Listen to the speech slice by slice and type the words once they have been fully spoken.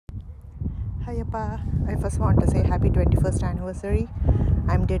Hi Appa, I first want to say happy 21st anniversary.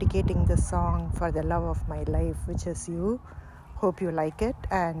 I'm dedicating this song for the love of my life, which is you. Hope you like it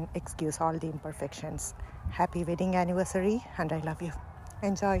and excuse all the imperfections. Happy wedding anniversary and I love you.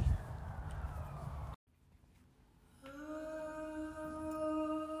 Enjoy.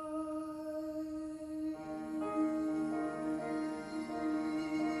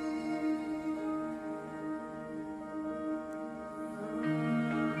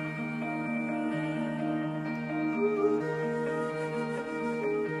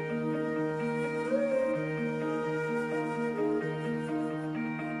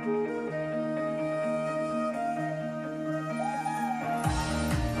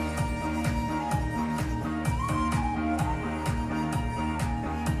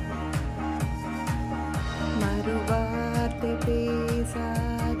 மறுவார்த்தை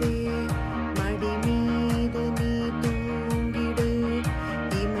பேசாதே, மடி மீது நீ தூங்கிடு,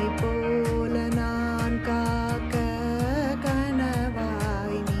 இமை போல நான் காக்க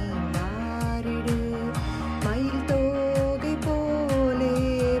கனவாய் நீ மாறிடு, மயில் தோகை போலே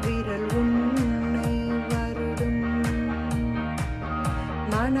விரல் உன்னை வருடும்,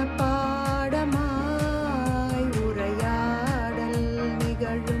 மனப்பாடமாய் உரையாடல்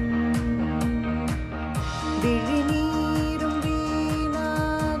நிகழும், விழிநீரும்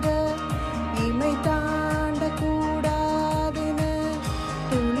வீணாக இமை தாண்ட கூடாதென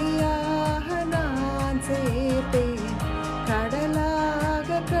துளியாக நான் சேர்த்தேன், கடலாக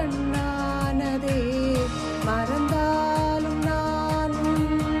கண்ணானதே, மறந்தாலும் நான்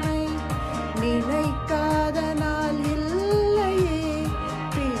உன்னை நினைக்காத நாள் இல்லையே,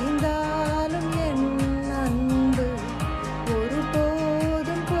 பிரிந்தாலும் என் அன்பு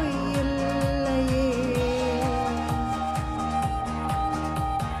ஒருபோதும் பொய்யில்லையே.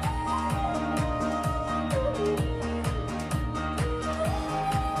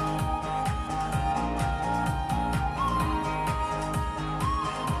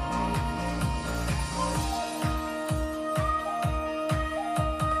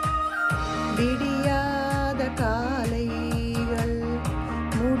 விடியாத காலைகள்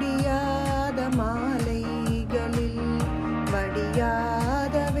முடியாத மாலைகளில்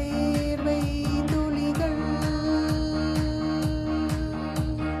வடியாத வேர்வை துளிகள்,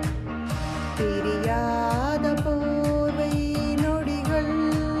 பிரியாத போர்வை நொடிகள்,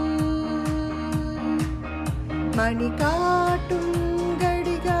 மணி காட்டும்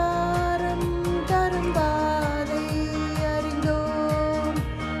கடிகாரம் தரும் பாதை அறிந்தோம்,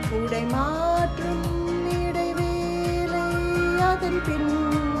 உடை மாற்றும் இடைவேளை அதன்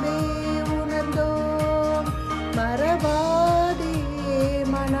பின்பே உணர்ந்தோம், மறவாதே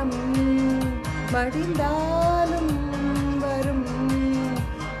மனம் மடிந்தாலும் வரும்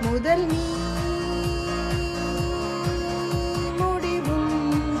முதல் நீ முடிவும்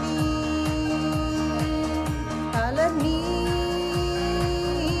நீ, அலர் நீ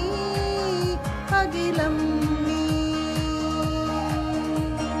அகிலம் நீ.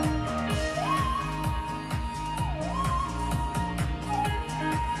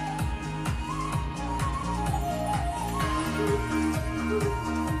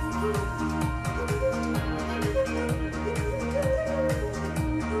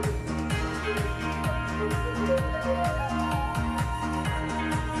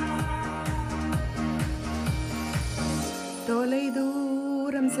 தொலை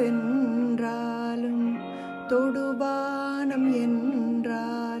தூரம் சென்றாலும் தொடுவானம்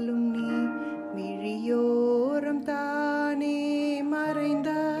என்றாலும் நீ விழியோரம் தானே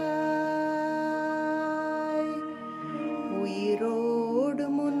மறைந்தாய், உயிரோடு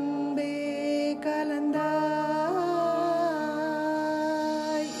முன்பே கலந்தாய்,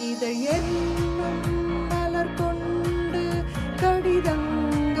 இதை என்னும் மலர் கொண்டு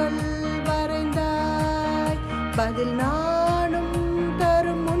கடிதங்கள் வரைந்தாய், பதில் நானும்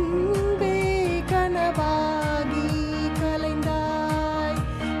தரும் முன்பே கனவாகி கலைந்தாய்,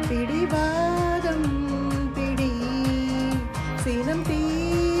 பிடிவாதம் பிடி சினம்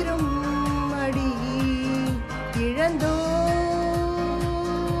தீரும் அடி, இழந்தோம்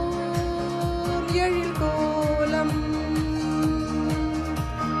எழில் கோலம்,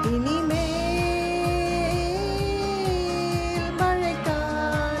 இனிமேல்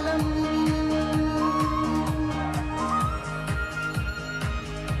மழைக்காலம்.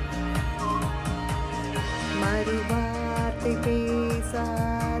 மறுவார்த்தை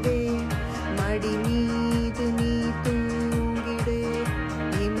பேசாதே, மடி மீது நீ தூங்கிடு,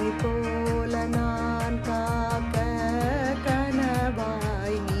 இமை போல நான் காக்க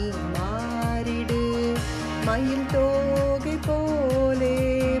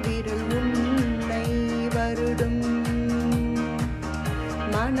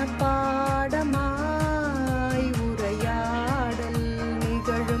மனப்பாடமாய் உரையாடல்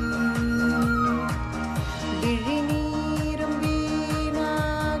நிகழும். விழிநீரும்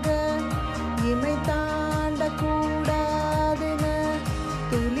வீணாக இமை தாண்டக்கூடாதென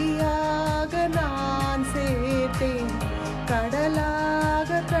துளியாக நான் சேர்த்தேன். கடலாக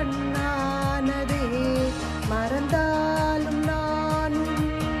கண்ணானதே மறந்தாலும் நான்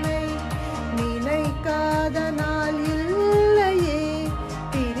உன்னை நினைக்காத நாள் இல்லையே.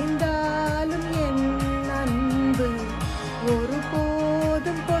 பிரிந்தாலும் என் அன்பு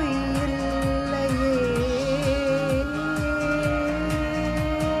ஒருபோதும் பொய்யில்லையே.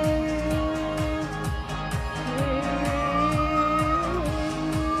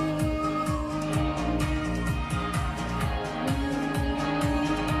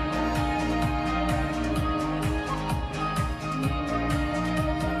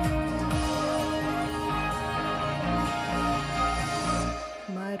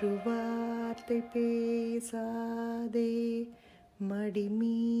 மறுவார்த்தை பேசாதே, மடி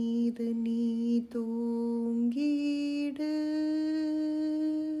மீது